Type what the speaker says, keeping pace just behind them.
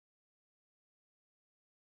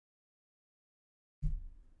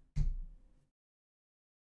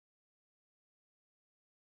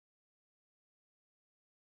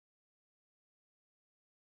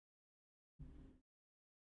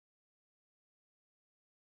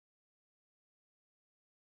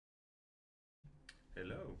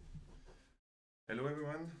Hello. Hello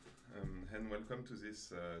everyone, and welcome to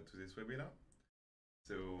this webinar.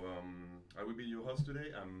 So I will be your host today.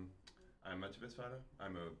 I'm Mathieu Westphal.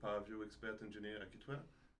 I'm a ParaView expert engineer at Kitware.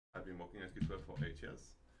 I've been working at Kitware for 8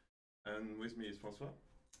 years. And with me is François.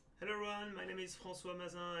 Hello everyone, my name is François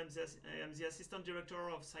Mazen. I'm the Assistant Director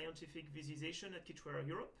of Scientific Visualization at Kitware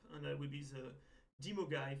Europe, and I will be the demo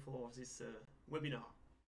guy for this webinar.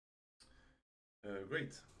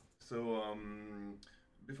 Great. So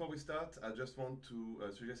before we start, I just want to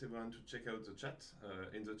suggest everyone to check out the chat.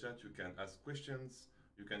 In the chat, you can ask questions.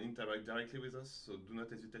 You can interact directly with us. So do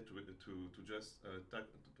not hesitate to just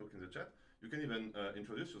talk in the chat. You can even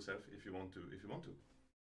introduce yourself if you want to.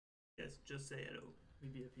 Yes, just say hello.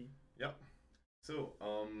 We'll be happy. Yeah. So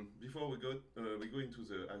before we go into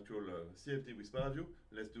the actual CFD with ParaView,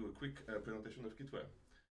 let's do a quick presentation of Kitware.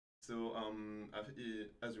 So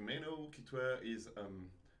as you may know, Kitware is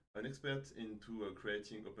an expert into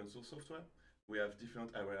creating open source software. We have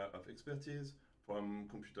different areas of expertise, from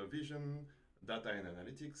computer vision, data and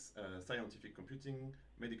analytics, scientific computing,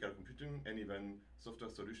 medical computing, and even software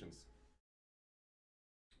solutions.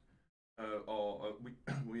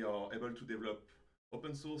 We are able to develop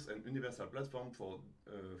open source and universal platform for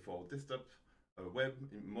desktop, web,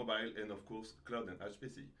 mobile, and of course cloud and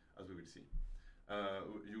HPC, as we will see.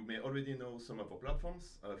 You may already know some of our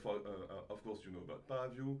platforms. Of course, you know about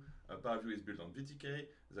ParaView. ParaView is built on VTK.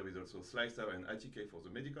 There is also Slicer and ITK for the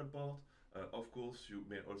medical part. Of course, you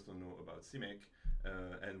may also know about CMake,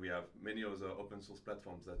 and we have many other open source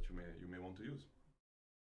platforms that you may want to use.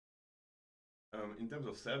 In terms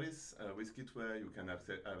of service, with Kitware, you can have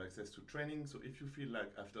access to training. So if you feel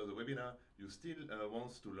like after the webinar, you still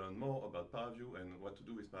want to learn more about ParaView and what to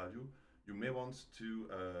do with ParaView, you may want to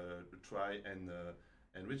try and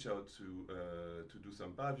reach out to do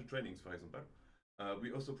some ParaView trainings, for example.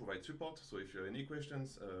 We also provide support, so if you have any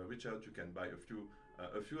questions, reach out. You can buy a few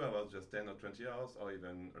hours, just 10 or 20 hours, or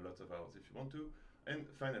even a lot of hours if you want to. And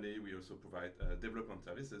finally, we also provide development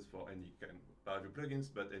services for any kind of ParaView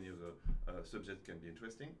plugins, but any other subject can be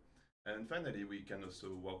interesting. And finally, we can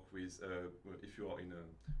also work with, if you are in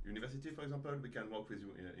a university, for example, we can work with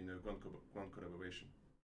you in a grant collaboration.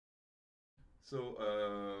 So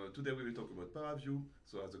today we will talk about ParaView.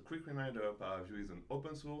 So as a quick reminder, ParaView is an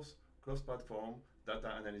open source, cross-platform,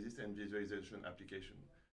 data analysis and visualization application.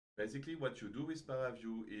 Basically, what you do with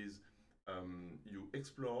ParaView is you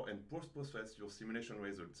explore and post-process your simulation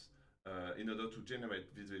results in order to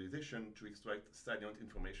generate visualization to extract salient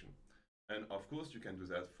information. And of course, you can do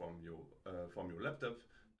that from your laptop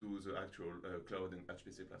to the actual cloud and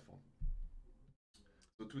HPC platform.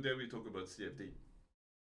 So today we talk about CFD.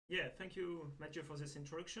 Yeah, thank you, Mathieu, for this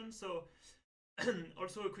introduction. So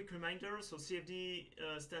also a quick reminder, so CFD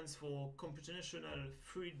stands for computational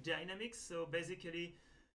fluid dynamics. So basically,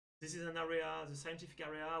 this is an area, the scientific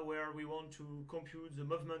area, where we want to compute the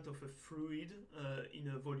movement of a fluid in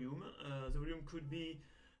a volume. The volume could be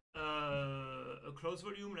a closed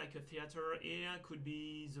volume, like a theater here, could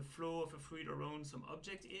be the flow of a fluid around some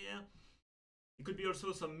object here. It could be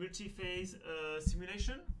also some multi-phase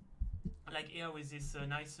simulation, like here with this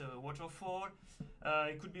nice waterfall.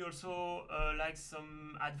 It could be also like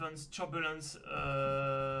some advanced turbulence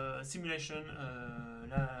simulation,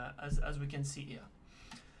 as we can see here.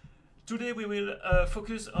 Today we will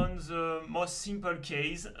focus on the most simple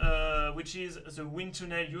case, which is the wind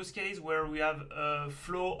tunnel use case, where we have a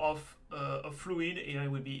flow of a fluid. Here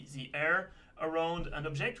will be the air around an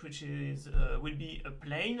object, which is will be a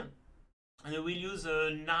plane, and we'll use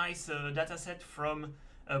a nice data set from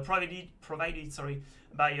provided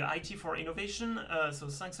by IT for Innovation. So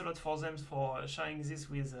thanks a lot for them for sharing this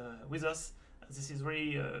with us. This is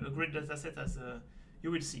really a great data set, as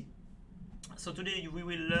you will see. So today we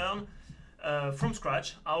will learn from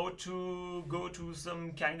scratch how to go to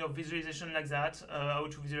some kind of visualization like that, how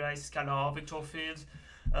to visualize scalar, vector fields,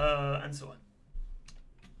 and so on.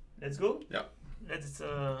 Let's go. Yeah. Let's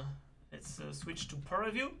switch to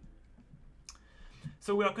ParaView.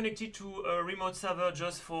 So we are connected to a remote server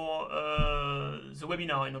just for the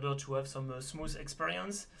webinar in order to have some smooth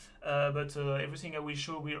experience. But everything I will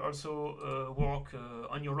show will also work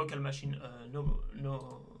on your local machine, no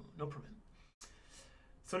problem.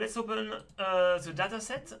 So let's open the data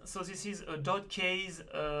set. So this is a .case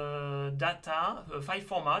data file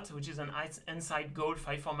format, which is an Inside Gold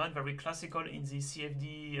file format, very classical in the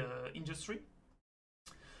CFD industry,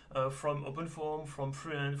 from OpenFOAM, from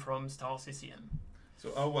Fluent, from StarCCM.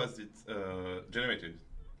 So how was it generated?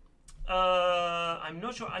 I'm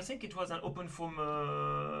not sure. I think it was an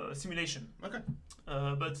OpenFOAM simulation. Okay.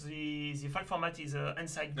 But the file format is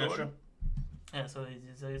Inside Gold. Yeah, sure. Yeah, so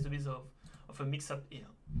there is a bit of a mix-up here.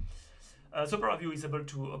 So ParaView is able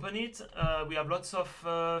to open it. We have lots of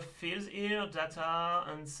fields here, data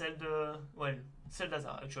and cell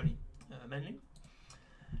data actually, mainly.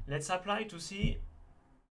 Let's apply to see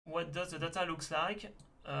what does the data looks like.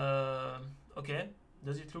 Okay,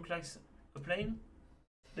 does it look like a plane?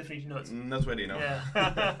 Definitely not. Not really, no.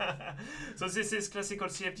 Yeah. So this is classical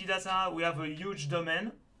CFD data. We have a huge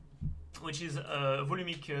domain, which is a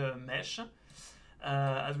volumic mesh.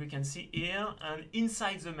 As we can see here, and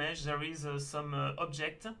inside the mesh there is some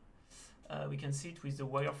object. We can see it with the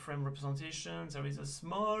wireframe representation. There is a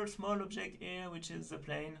small object here, which is the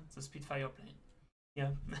plane, the Spitfire plane.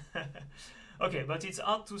 Yeah. Okay, but it's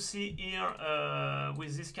hard to see here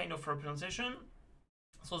with this kind of representation.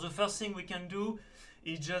 So the first thing we can do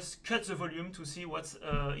is just cut the volume to see what's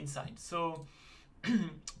inside. So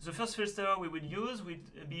the first filter we will use will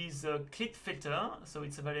be the clip filter. So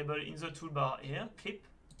it's available in the toolbar here, clip.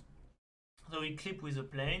 So we clip with a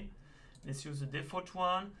plane. Let's use the default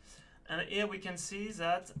one. And here we can see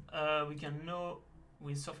that we can now,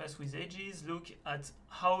 with surface with edges, look at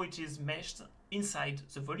how it is meshed inside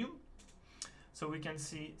the volume. So we can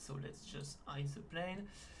see, so let's just hide the plane.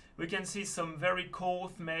 We can see some very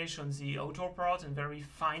coarse mesh on the outer part and very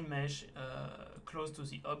fine mesh close to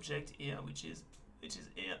the object here, which is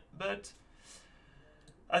here. But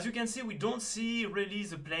as you can see, we don't see really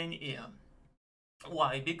the plane here.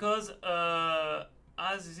 Why? Because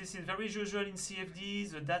as this is very usual in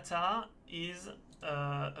CFD, the data is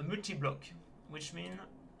a multi-block, which means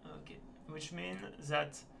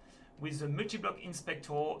that with the multi-block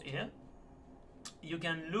inspector here, you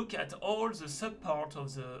can look at all the subpart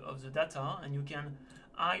of the data, and you can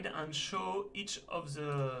hide and show each of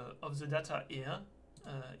the data here.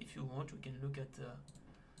 If you want, we can look at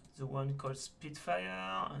the one called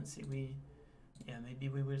Spitfire and see maybe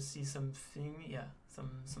we will see something,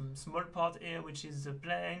 some small part here, which is the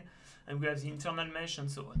plane, and we have the internal mesh and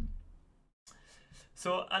so on.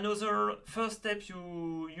 So another first step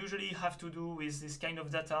you usually have to do with this kind of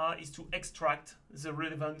data is to extract the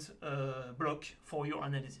relevant block for your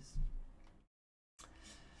analysis.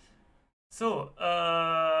 So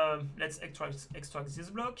let's extract this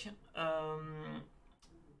block.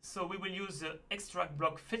 So we will use the extract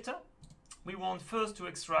block filter. We want first to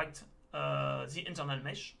extract the internal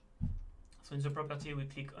mesh. So in the property we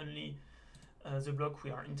click only the block we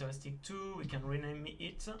are interested to. We can rename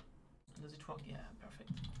it. Does it work? Yeah,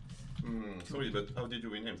 perfect. Sorry, but how did you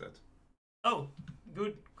rename that? Oh,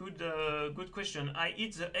 good question. I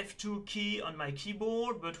hit the F2 key on my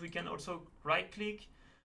keyboard, but we can also right click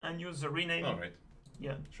and use the rename. All right.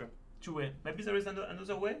 Yeah. Sure. Two way. Maybe there is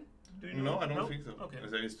another way. Do you know? No, I don't think so. Okay.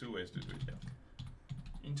 There is two ways to do it. Yeah.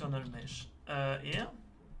 Internal mesh here.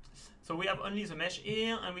 So we have only the mesh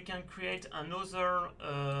here, and we can create another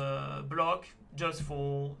block just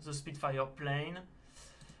for the Spitfire plane.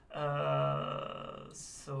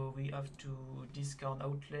 So we have to discard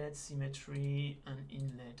outlet, symmetry, and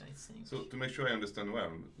inlet, I think. So to make sure I understand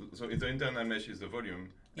well, so if the internal mesh is the volume,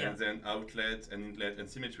 and then outlet and inlet and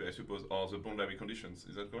symmetry, I suppose, are the boundary conditions.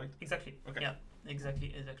 Is that correct? Exactly. Okay. Yeah,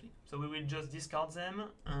 exactly. So we will just discard them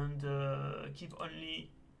and keep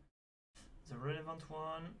only the relevant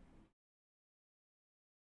one.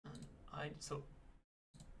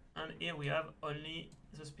 And here we have only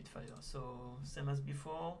the Spitfire. So same as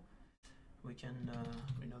before, we can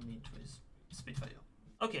rename it with Spitfire.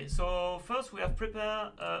 Okay, so first we have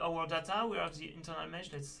prepared our data. We have the internal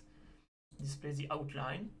mesh. Let's display the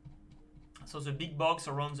outline. So the big box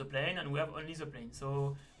around the plane, and we have only the plane.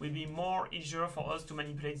 So it will be more easier for us to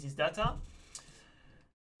manipulate this data.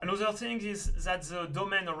 Another thing is that the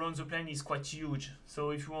domain around the plane is quite huge. So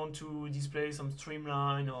if you want to display some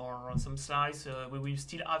streamline or some slice, we will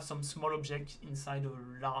still have some small object inside a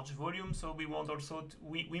large volume. So we want also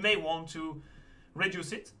we may want to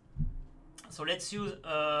reduce it. So let's use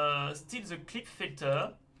still the clip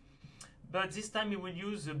filter, but this time we will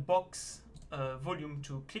use the box volume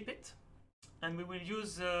to clip it, and we will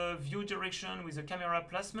use the view direction with the camera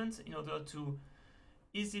placement in order to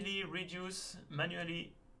easily reduce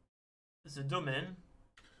manually the domain.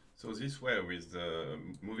 So this way, with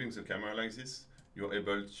moving the camera like this, you're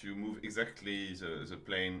able to move exactly the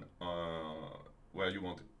plane where you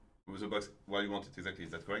want it, with the box where you want it exactly.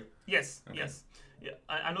 Is that correct? Yes. Okay. Yes. Yeah.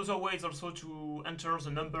 Another way is also to enter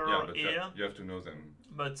the number here. You have to know them.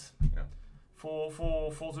 But for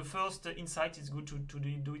the first insight, it's good to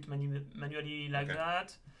do it manually like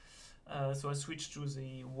that. So I switch to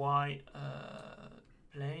the Y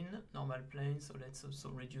plane, normal plane. So let's also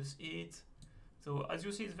reduce it. So as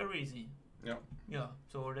you see, it's very easy. Yeah. Yeah.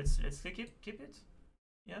 So let's keep it.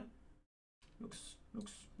 Yeah. looks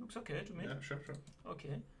okay to me. Yeah, sure.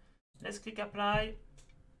 Okay, let's click apply.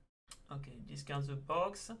 Okay, discard the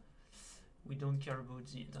box. We don't care about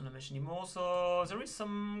the internal mesh anymore. So there is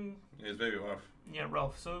some. It's very rough. Yeah,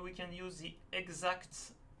 rough. So we can use the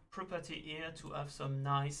exact property here to have some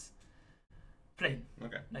nice plane.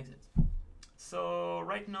 Okay. Like that. So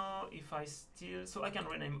right now, if I so I can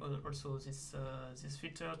rename also this this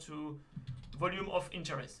filter to volume of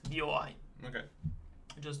interest, VOI. Okay.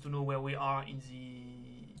 Just to know where we are in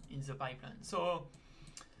the pipeline. So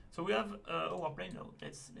we have our plane now.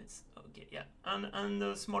 Let's okay, yeah, and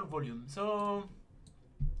a small volume. So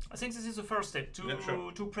I think this is the first step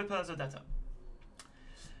to prepare the data.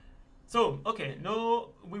 So okay, now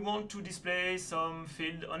we want to display some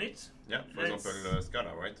field on it. Yeah, for example,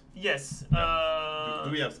 scalar, right? Yes. Yeah.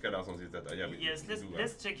 Do we have scalars on this data? Yeah. Yes.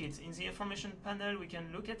 Let's check it in the information panel. We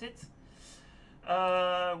can look at it.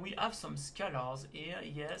 We have some scalars here.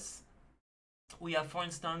 Yes. We have, for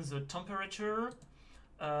instance, the temperature.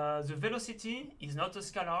 The velocity is not a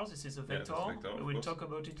scalar. This is a vector. We will talk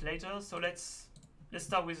about it later. So let's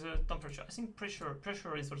start with the temperature. I think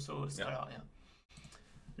pressure is also a scalar. Yeah.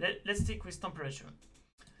 Let's stick with temperature.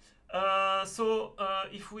 So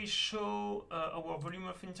if we show our volume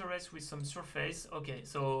of interest with some surface, okay,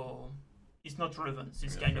 so it's not relevant,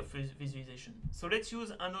 this kind of visualization. So let's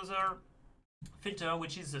use another filter,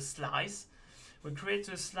 which is the slice. We create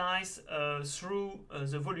a slice through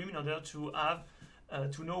the volume in order to have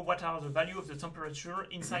to know what are the value of the temperature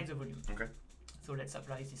inside the volume. Okay. So let's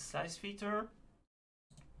apply this slice filter.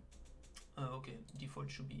 Okay, default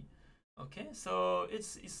should be okay. So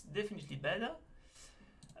it's definitely better.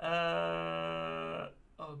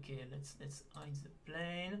 Okay, let's hide the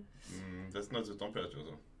plane. That's not the temperature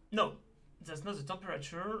though. No, that's not the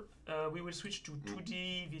temperature. We will switch to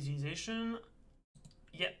 2D visualization.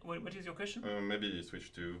 Yeah, what is your question? Maybe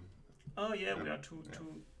switch to. Oh yeah, we are too.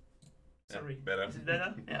 Sorry. Yeah, better. Is it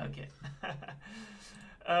better? Yeah, okay.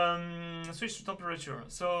 Switch to temperature.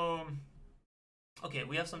 So, okay,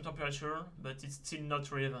 we have some temperature, but it's still not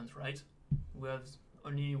relevant, right? We have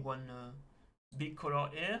only one big color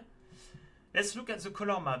here. Let's look at the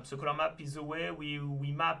color map. The color map is the way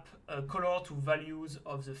we map color to values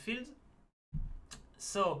of the field.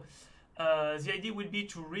 So the idea will be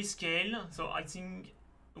to rescale. So I think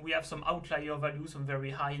we have some outlier values, some very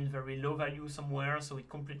high and very low value somewhere. So it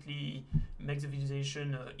completely makes the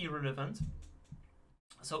visualization irrelevant.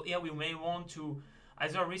 So here we may want to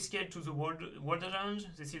either rescale to the world range.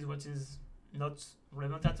 This is what is not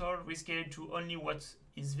relevant at all. Rescale to only what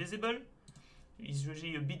is visible. It's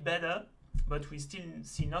usually a bit better, but we still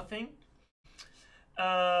see nothing.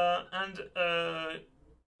 And a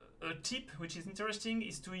tip which is interesting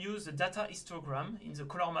is to use the data histogram in the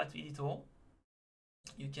color map editor.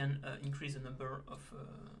 You can increase the number of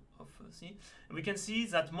see. We can see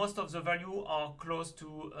that most of the value are close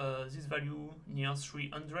to this value near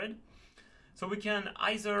 300. So we can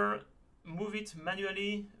either move it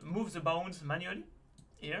manually, move the bounds manually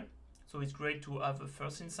here. So it's great to have a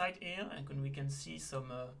first insight here, and we can see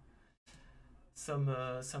some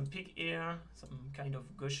peak here, some kind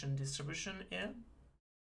of Gaussian distribution here.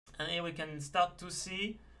 And here we can start to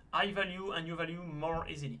see high value and new value more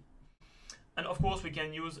easily. And of course, we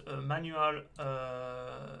can use a manual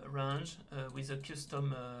range with a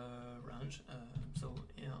custom range. So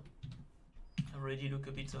here, I already look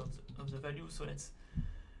a bit of the value. So let's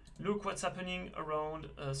look what's happening around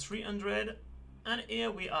 300. And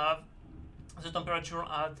here we have the temperature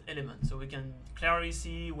at element. So we can clearly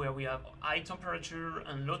see where we have high temperature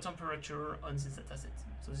and low temperature on this dataset.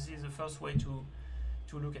 So this is the first way to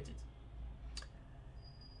look at it.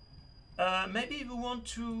 Maybe we want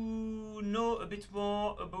to know a bit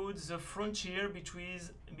more about the frontier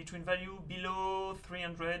between value below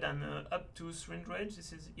 300 and up to 300.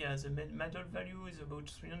 This is, yeah, the middle value is about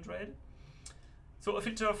 300. So a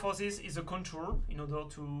filter for this is a contour in order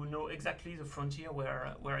to know exactly the frontier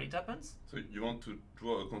where it happens. So you want to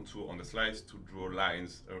draw a contour on the slice to draw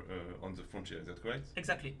lines on the frontier, is that correct?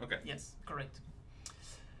 Exactly. Okay. Yes, correct.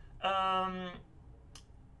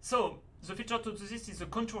 So the filter to this is a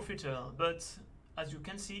contour filter, but as you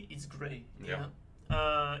can see, it's gray. Yeah.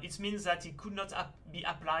 It means that it could not be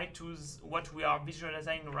applied to what we are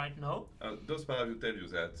visualizing right now. Does ParaView tell you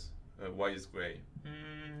that why it's gray?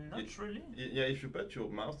 Not really. Yeah, if you put your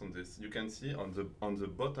mouse on this, you can see on the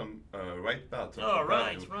bottom right part of oh, the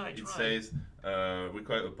right, ParaView, right, it right. says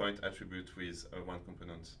require a point attribute with one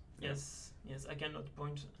component. Yes, yes, I cannot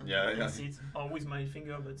point and see it, or with my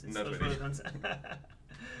finger, but it's not not really. relevant.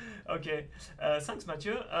 Okay, thanks,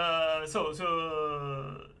 Mathieu. So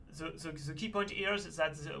the key point here is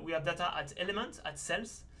that we have data at element, at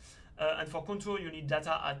cells. and for contour, you need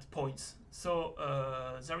data at points. So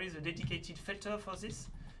there is a dedicated filter for this,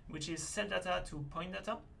 which is cell data to point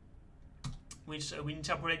data, which we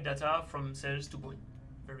interpolate data from cells to point.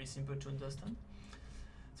 Very simple to understand.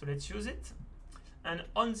 So let's use it. And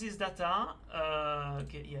on this data,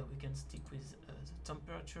 okay, yeah, we can stick with the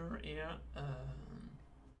temperature here.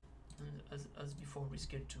 And as before, we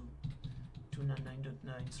scale to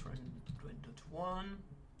 299.9,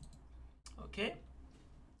 Okay.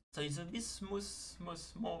 So it's a bit more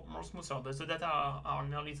smoother, but the data are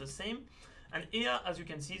nearly the same. And here, as you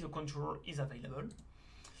can see, the contour is available.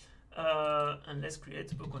 And let's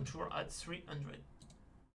create a contour at 300.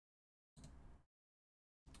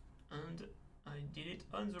 And I did it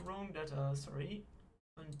on the wrong data, sorry,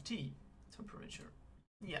 on T temperature.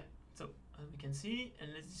 Yeah, so as we can see,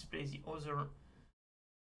 and let's display the other.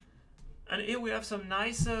 And here we have some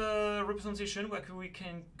nice representation where we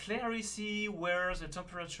can clearly see where the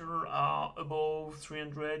temperature are above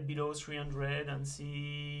 300, below 300, and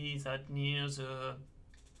see that near the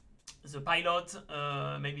pilot,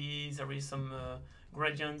 maybe there is some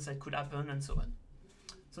gradients that could happen and so on.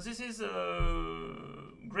 So this is a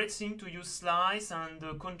great thing to use slice and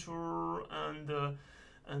contour and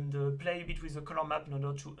play a bit with the color map in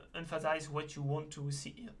order to emphasize what you want to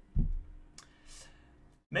see here.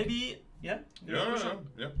 Maybe, yeah? Yeah,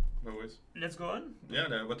 always. Let's go on.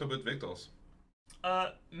 Yeah, what about vectors?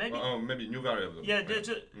 Maybe. Maybe new variable. Yeah,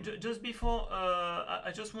 just before, I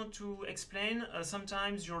just want to explain.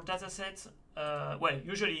 Sometimes your dataset, well,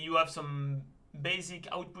 usually you have some basic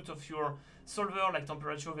output of your solver like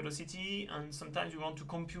temperature, velocity, and sometimes you want to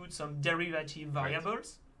compute some derivative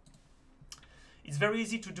variables. It's very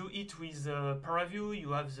easy to do it with ParaView.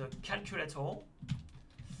 You have the calculator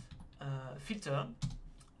filter.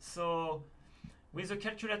 So with the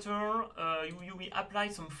calculator, you will apply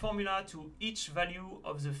some formula to each value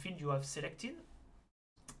of the field you have selected,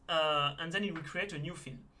 and then it will create a new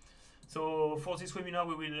field. So for this webinar,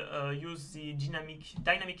 we will use the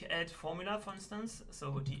dynamic head formula, for instance.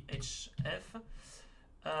 So DHF.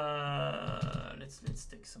 Let's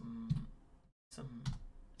take some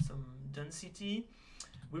density.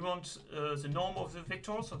 We want the norm of the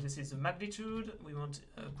vector. So this is the magnitude. We want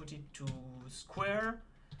put it to square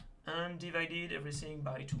and divided everything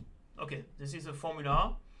by 2. Okay, this is a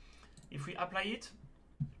formula. If we apply it,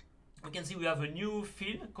 we can see we have a new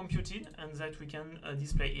field computed, and that we can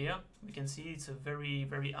display here. We can see it's a very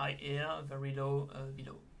high here, very low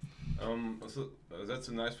below. So that's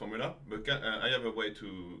a nice formula, but I have a way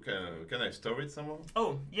to, can I store it somewhere?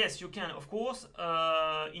 Oh, yes, you can, of course.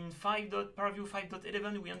 In ParaView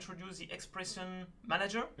 5.11, we introduced the expression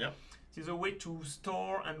manager. Yeah. This is a way to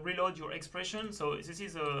store and reload your expression. So this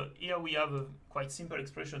is here we have a quite simple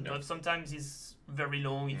expression, but sometimes it's very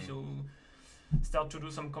long if you start to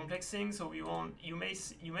do some complex things. So you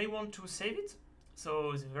may want to save it.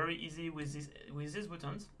 So it's very easy with these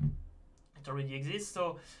buttons. It already exists.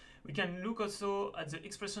 So we can look also at the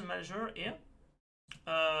expression manager here.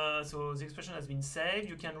 So the expression has been saved.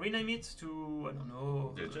 You can rename it to, I don't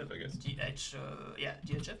know, DHF, I guess.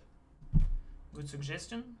 DHF. Good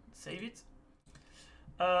suggestion. Save it.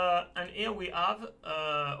 And here we have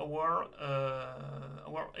our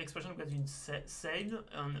expression that has been saved.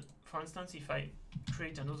 And for instance, if I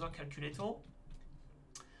create another calculator,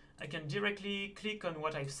 I can directly click on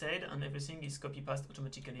what I've said, and everything is copy-paste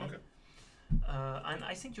automatically. Okay. And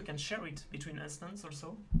I think you can share it between instances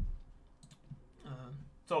also.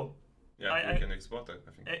 So yeah, you can export it,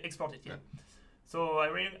 I think. Export it, yeah. So I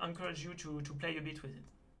really encourage you to play a bit with it.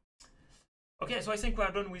 Okay, so I think we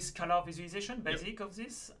are done with scalar visualization, basic of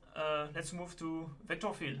this. Let's move to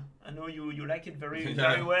vector field. I know you like it very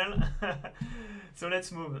well. So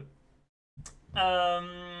let's move.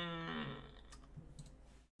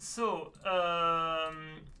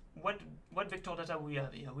 What vector data we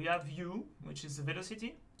have here? We have u, which is the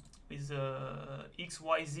velocity, with x,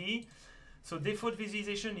 y, z. So default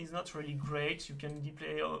visualization is not really great. You can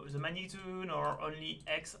display the magnitude or only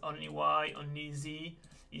x, only y, only z.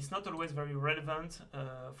 It's not always very relevant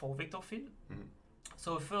for vector field. Mm-hmm.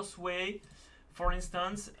 So first way, for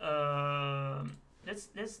instance, let's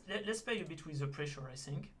play a bit with the pressure, I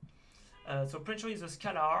think. So pressure is a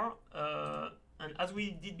scalar, and as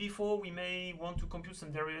we did before, we may want to compute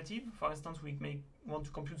some derivative. For instance, we may want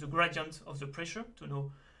to compute the gradient of the pressure to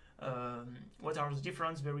know what are the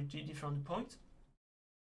different points.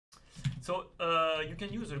 So you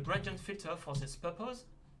can use a gradient filter for this purpose.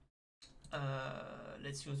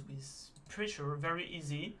 Let's use with pressure, very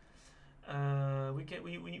easy.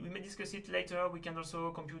 We may discuss it later. We can also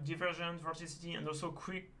compute divergence, vorticity, and also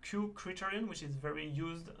Q criterion, which is very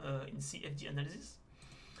used in CFD analysis.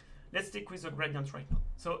 let's stick with the gradient right now.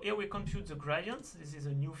 So here we compute the gradient. This is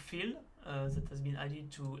a new field that has been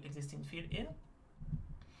added to existing field here.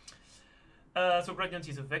 So gradient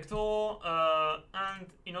is a vector, and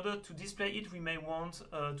in order to display it, we may want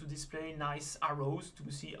to display nice arrows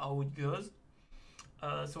to see how it goes.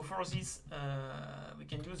 So for this, we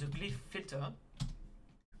can use a glyph filter.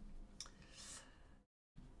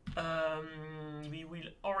 We will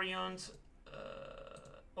orient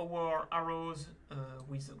our arrows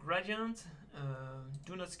with a gradient.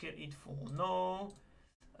 Do not scale it for now.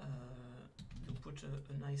 To put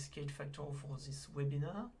a nice scale factor for this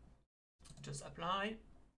webinar. Just apply.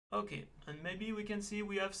 Okay, and maybe we can see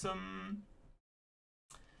we have some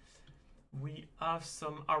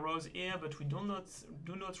arrows here, but we do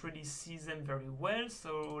not really see them very well.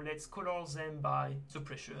 So let's color them by the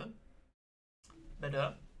pressure.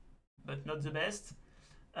 Better, but not the best.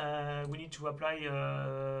 We need to apply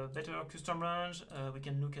a better custom range. We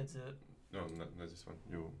can look at the. No, not this one.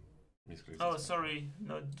 You misclicked. Oh, sorry,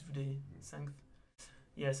 not today. Thanks.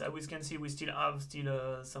 Yes, as we can see, we still have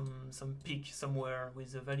some peak somewhere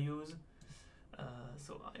with the values.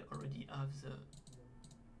 So I already have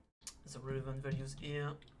the relevant values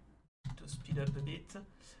here to speed up a bit.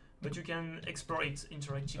 But you can explore it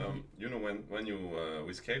interactively. You know, when you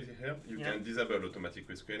rescale here, you can disable automatic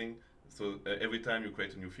rescaling. So every time you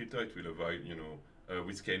create a new filter, it will avoid, you know,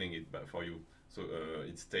 rescaling it for you. So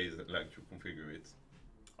it stays like you configure it.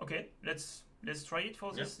 Okay, let's try it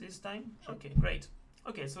for this time. Sure. Okay, great.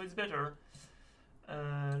 Okay, so it's better.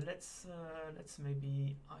 Let's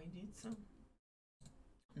maybe hide it.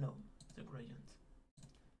 No, the gradient.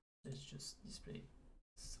 Let's just display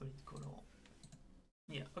solid color.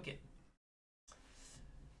 Yeah, okay.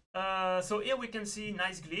 So here we can see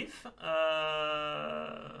nice glyph.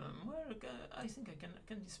 Well, I think I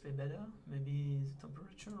can display better. Maybe the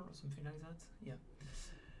temperature or something like that. Yeah.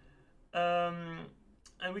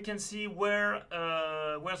 And we can see where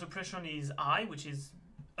the pressure is high, which is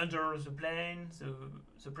under the plane.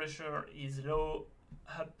 The pressure is low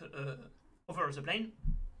up over the plane,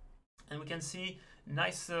 and we can see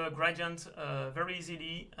nice gradient very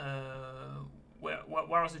easily.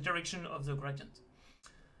 Where is the direction of the gradient?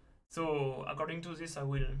 So according to this, I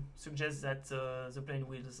will suggest that the plane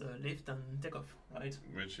will lift and take off, right?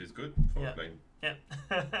 Which is good for a plane. Yeah,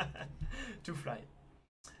 to fly.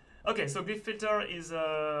 Okay, so glyph filter is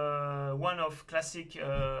one of classic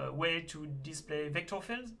way to display vector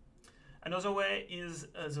fields. Another way is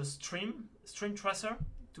the stream tracer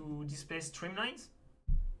to display streamlines.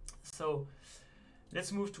 So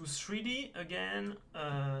let's move to 3D again,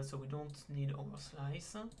 so we don't need our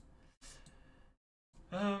slice.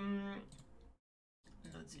 Not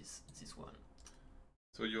this one.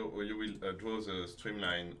 So you will draw the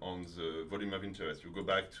streamline on the volume of interest. You go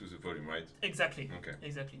back to the volume, right? Exactly. Okay.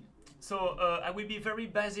 Exactly. So I will be very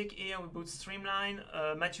basic here about streamline.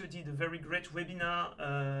 Mathieu did a very great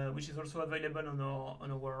webinar, which is also available on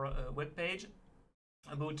our webpage,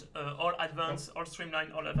 about all advanced, all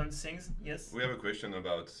streamline, all advanced things. Yes. We have a question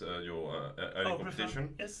about your early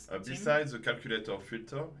computation. Yes. Besides the calculator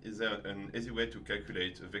filter, is there an easy way to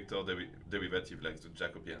calculate a vector derivative like the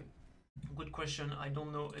Jacobian? Good question. I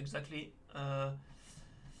don't know exactly.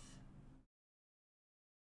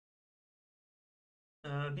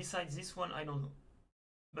 Besides this one, I don't know.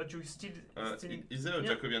 But you still. Is there a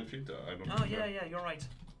Jacobian filter? I don't know. Oh yeah, you're right.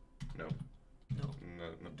 No. No.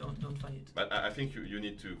 Don't find it. But I think you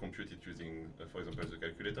need to compute it using, for example, the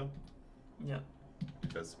calculator. Yeah.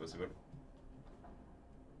 If that's possible.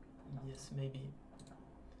 Yes, maybe.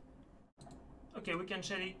 Okay, we can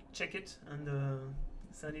check it and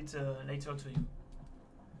send it later to you.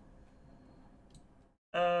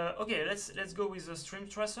 Okay, let's go with the stream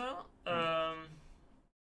tracer.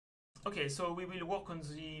 Okay, so we will work on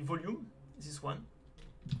the volume, this one,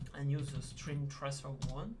 and use the stream tracer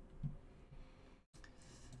one.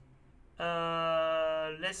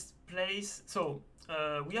 Let's place, so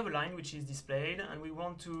we have a line which is displayed, and we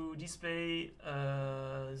want to display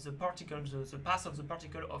the particle, the path of the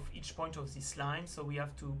particle of each point of this line. So we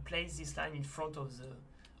have to place this line in front of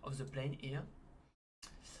the plane here.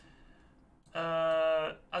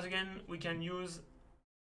 As again, we can use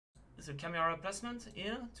the camera placement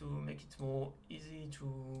here to make it more easy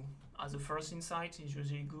to, as a first insight is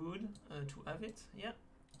usually good to have it. Yeah.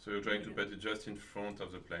 So you're trying to put it just in front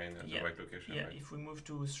of the plane at the right location. Yeah. Right? If we move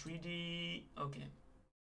to 3D, okay.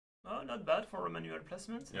 Oh, not bad for a manual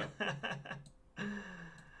placement. Yeah.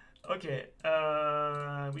 Okay.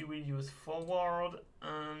 We will use forward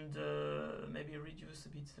and maybe reduce a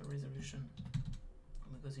bit the resolution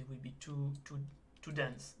because it will be too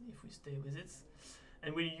dense if we stay with it.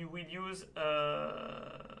 And we will use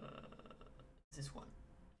this one,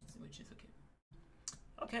 which is okay.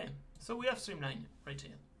 Okay, so we have streamline right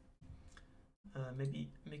here. Maybe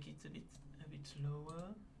make it a bit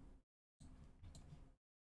lower.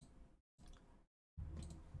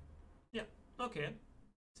 Yeah, okay.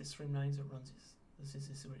 This streamlines around this. This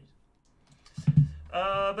is great.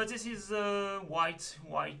 But this is a white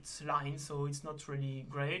line, so it's not really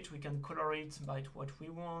great. We can color it by what we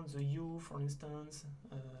want. The U, for instance,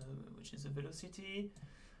 which is the velocity.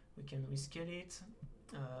 We can rescale it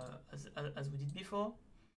as we did before.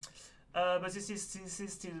 But this is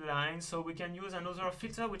still a line, so we can use another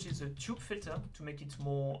filter, which is a tube filter, to make it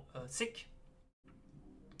more thick,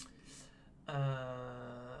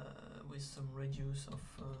 with some radius of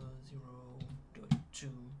 0.2.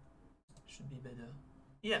 Should be better.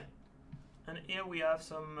 Yeah, and here we have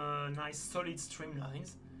some nice solid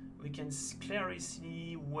streamlines. We can clearly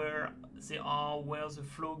see where they are, where the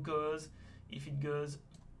flow goes, if it goes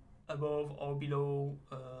above or below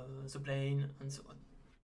the plane, and so on.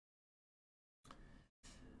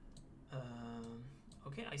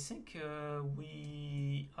 Okay, I think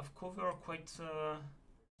we have covered quite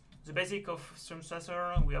the basic of Stream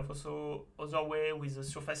Tracer. We have also other way with the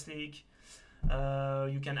surface leak.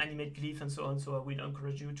 You can animate glyph and so on. So I will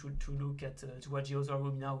encourage you to look at to watch the other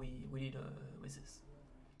webinar we did with this.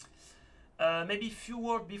 Maybe a few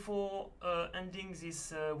words before ending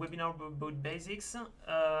this webinar about basics.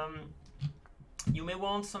 You may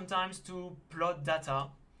want sometimes to plot data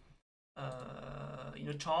in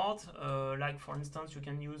a chart, like for instance you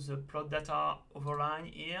can use the plot data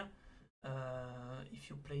overline here. If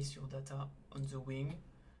you place your data on the wing,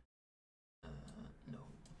 no,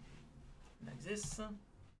 like this,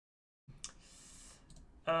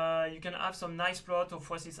 you can have some nice plot of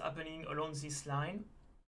what is happening along this line.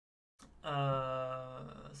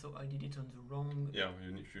 So I did it on the wrong. Yeah,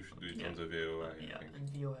 you should do it on the VOI. Yeah, and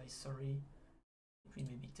VOI, sorry. It will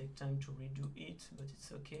maybe take time to redo it, but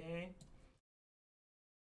it's okay.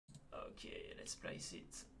 Okay, let's place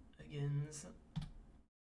it again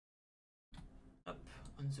up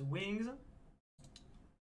on the wings,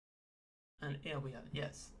 and here we have,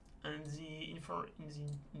 yes. And in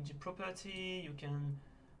the property, you can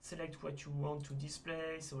select what you want to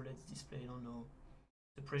display. So let's display, I don't know,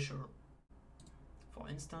 the pressure, for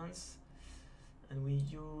instance, and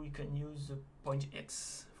you can use the point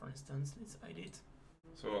X, for instance. Let's hide it.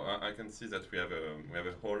 So I can see that we have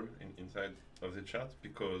a hole inside of the chart,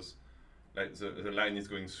 because like the line is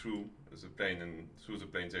going through the plane, and through the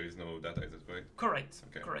plane there is no data. Is that correct? Correct.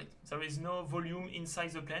 Okay. Correct. There is no volume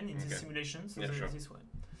inside the plane in this simulation, so yeah, sure. This one.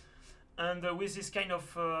 And with this kind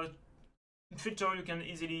of filter, you can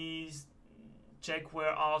easily check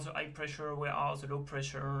where are the high pressure, where are the low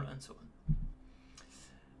pressure, and so on.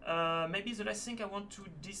 Maybe the last thing I want to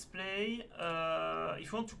display,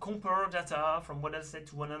 if you want to compare data from one asset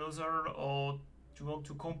to one another, or you want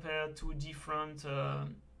to compare two different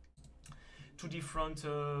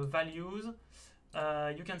values,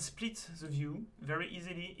 you can split the view very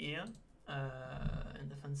easily here,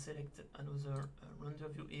 and then select another render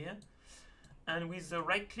view here. And with the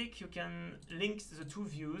right click, you can link the two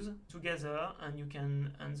views together, and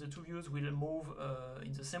the two views will move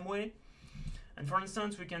in the same way. And for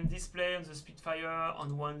instance, we can display on the Spitfire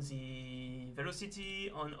on one the velocity,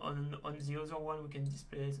 on the other one we can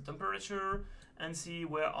display the temperature and see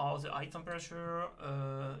where are the high temperature,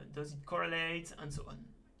 does it correlate, and so on,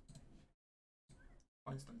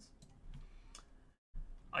 for instance.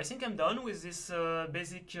 I think I'm done with this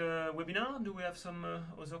basic webinar. Do we have some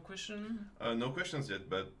other questions? No questions yet,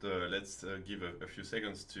 but let's give a few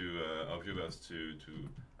seconds to our viewers to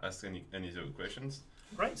ask any other questions.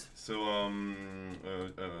 Right. So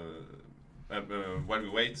while we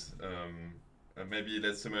wait, maybe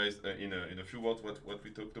let's summarize in a few words what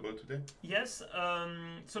we talked about today. Yes.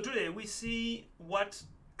 So today we see what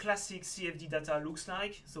classic CFD data looks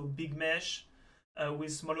like. So big mesh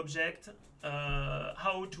with small object.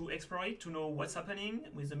 How to explore it to know what's happening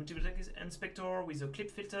with the multiple inspector, with the clip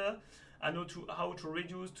filter, and how to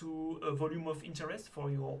reduce to a volume of interest for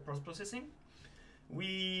your post-processing.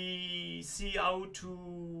 We see how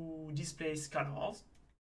to display scalars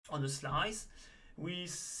on a slice. We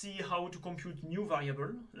see how to compute new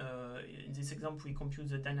variable. In this example, we compute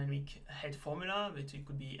the dynamic head formula, but it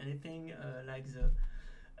could be anything like the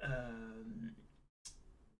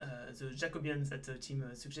Jacobian that the team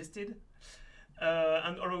suggested.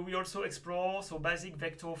 And we also explore basic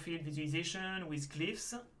vector field visualization with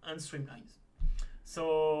glyphs and streamlines.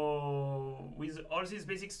 So with all these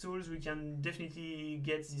basic tools, we can definitely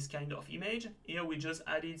get this kind of image. Here we just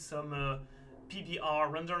added some PBR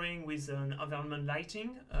rendering with an environment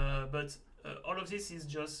lighting, but all of this is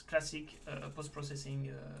just classic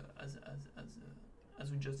post-processing as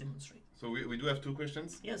we just demonstrated. So we do have two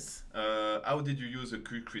questions. Yes. How did you use the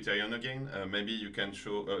Q criterion again? Maybe you can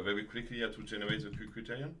show very quickly how to generate the Q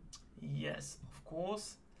criterion. Yes, of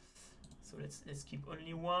course. So let's keep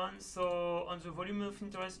only one. So on the volume of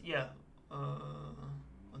interest, yeah.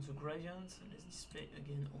 On the gradient, let's display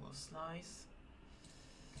again our slice.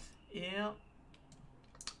 Here.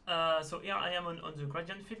 So here I am on the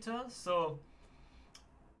gradient filter. So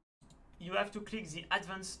you have to click the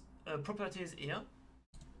advanced properties here.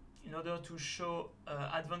 In order to show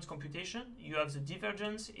advanced computation, you have the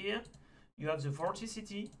divergence here, you have the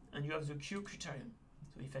vorticity, and you have the Q criterion.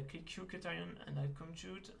 So if I click Q criterion and I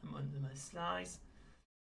compute, I'm on my slice.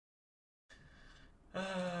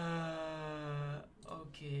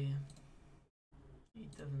 Okay.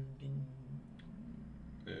 It hasn't been...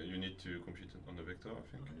 You need to compute it on the vector, I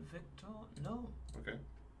think. On the vector? No. Okay.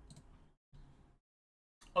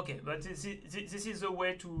 Okay, but this is a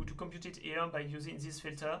way to compute it here by using this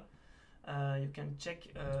filter. You can check.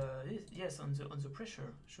 Yes, on the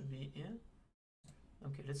pressure should be here.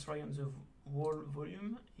 Okay, let's try on the wall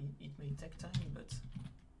volume. It may take time,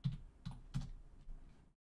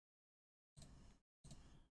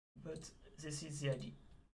 but this is the idea.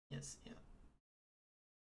 Yes, yeah.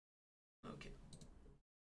 Okay.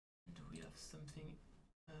 Do we have something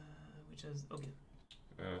which has okay?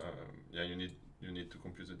 Yeah, you need to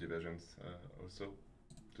compute the divergence also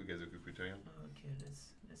to get the Q criterion. Okay,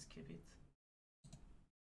 let's keep it.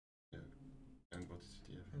 Yeah, and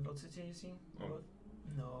vorticity. And vorticity, you see? Oh.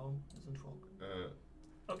 No, doesn't work.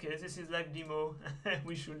 Okay, this is live demo.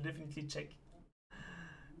 We should definitely check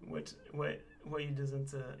why it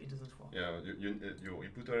doesn't work. Yeah, your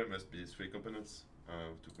input array must be 3 components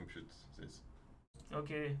to compute this.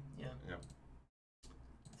 Okay, yeah. Yeah.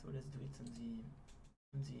 So let's do it on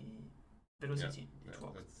the velocity. Yeah, it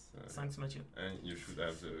works. Thanks, Mathieu. And you should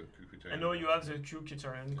have the Q criterion. I know you have the Q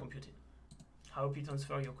criterion computed. I hope it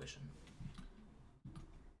answers your question.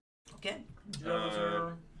 Okay.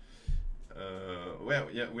 Well,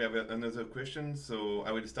 yeah, we have another question. So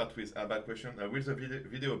I will start with ABBA question. Will the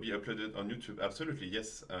video be uploaded on YouTube? Absolutely,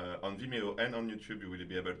 yes. On Vimeo and on YouTube, you will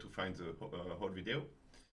be able to find the whole video.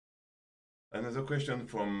 Another question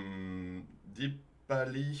from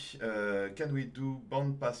Deepali. Can we do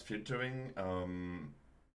bandpass filtering?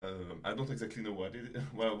 I don't exactly know what it is.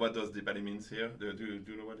 What does Deepali means here? Do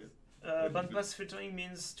you know what it is? Bandpass filtering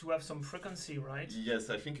means to have some frequency, right? Yes,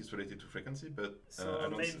 I think it's related to frequency, but so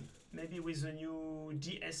maybe with the new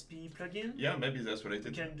DSP plugin. Yeah, maybe that's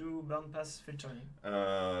related. You can do bandpass filtering.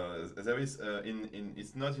 There is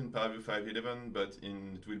it's not in ParaView 5.11, but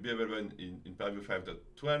it will be available in ParaView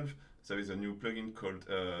 5.12. There is a new plugin called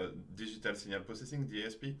Digital Signal Processing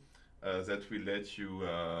 (DSP) that will let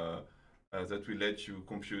you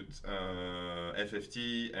compute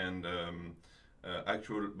FFT and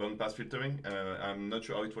actual bandpass filtering. I'm not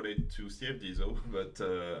sure how it relates to CFD though, but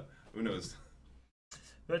who knows?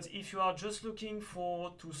 But if you are just looking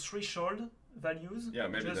for threshold values, yeah,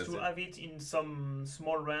 maybe just to have it in some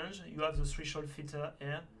small range, you have the threshold filter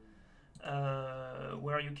here,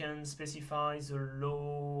 where you can specify the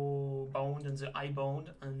low bound and the high bound,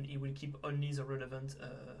 and it will keep only the relevant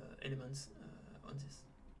elements on this.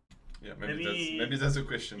 Yeah, maybe that's a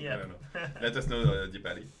question. Yeah. I don't know. Let us know,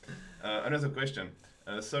 Deepali. Another question.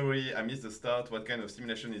 Sorry, I missed the start. What kind of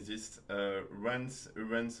simulation is this? Runs,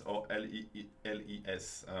 or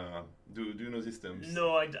LES? Do you know these terms?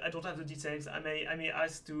 No, I don't have the details. I may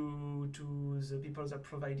ask to the people that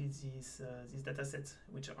provided these datasets,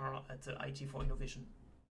 which are at IT for Innovation.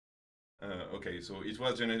 Okay, so it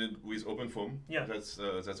was generated with OpenFOAM. Yeah, that's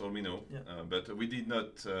all we know. Yeah. But we did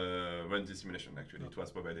not run the simulation. Actually, it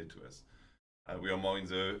was provided to us. We are more in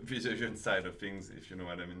the visualization side of things, if you know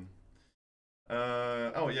what I mean.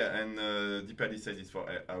 Oh yeah, and Deepali said it's for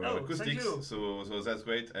our acoustics, so that's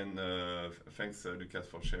great, and thanks Lucas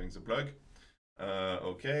for sharing the plug.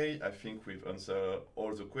 Okay, I think we've answered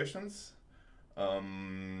all the questions.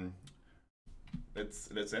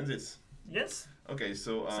 Let's end this. Yes. Okay,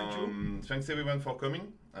 so thanks everyone for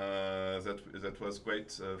coming. That was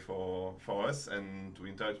great for us and to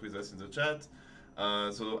interact with us in the chat.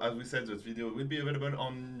 So as we said, this video will be available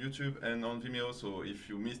on YouTube and on Vimeo, so if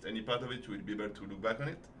you missed any part of it, you will be able to look back on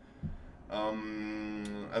it.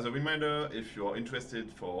 As a reminder, if you are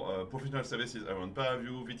interested for professional services around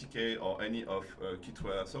ParaView, VTK, or any of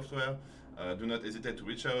Kitware software, do not hesitate to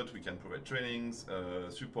reach out. We can provide trainings,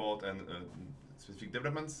 support, and specific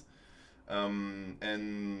developments.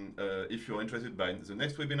 If you're interested by the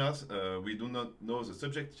next webinars, we do not know the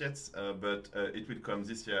subject yet, but it will come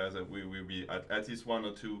this year. That we will be at least 1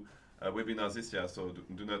 or 2 webinars this year, so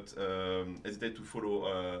do not hesitate to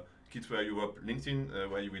follow Kitware Europe LinkedIn,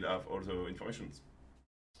 where you will have all the information.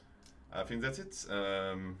 I think that's it.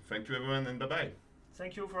 Thank you everyone, and bye-bye.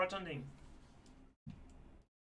 Thank you for attending.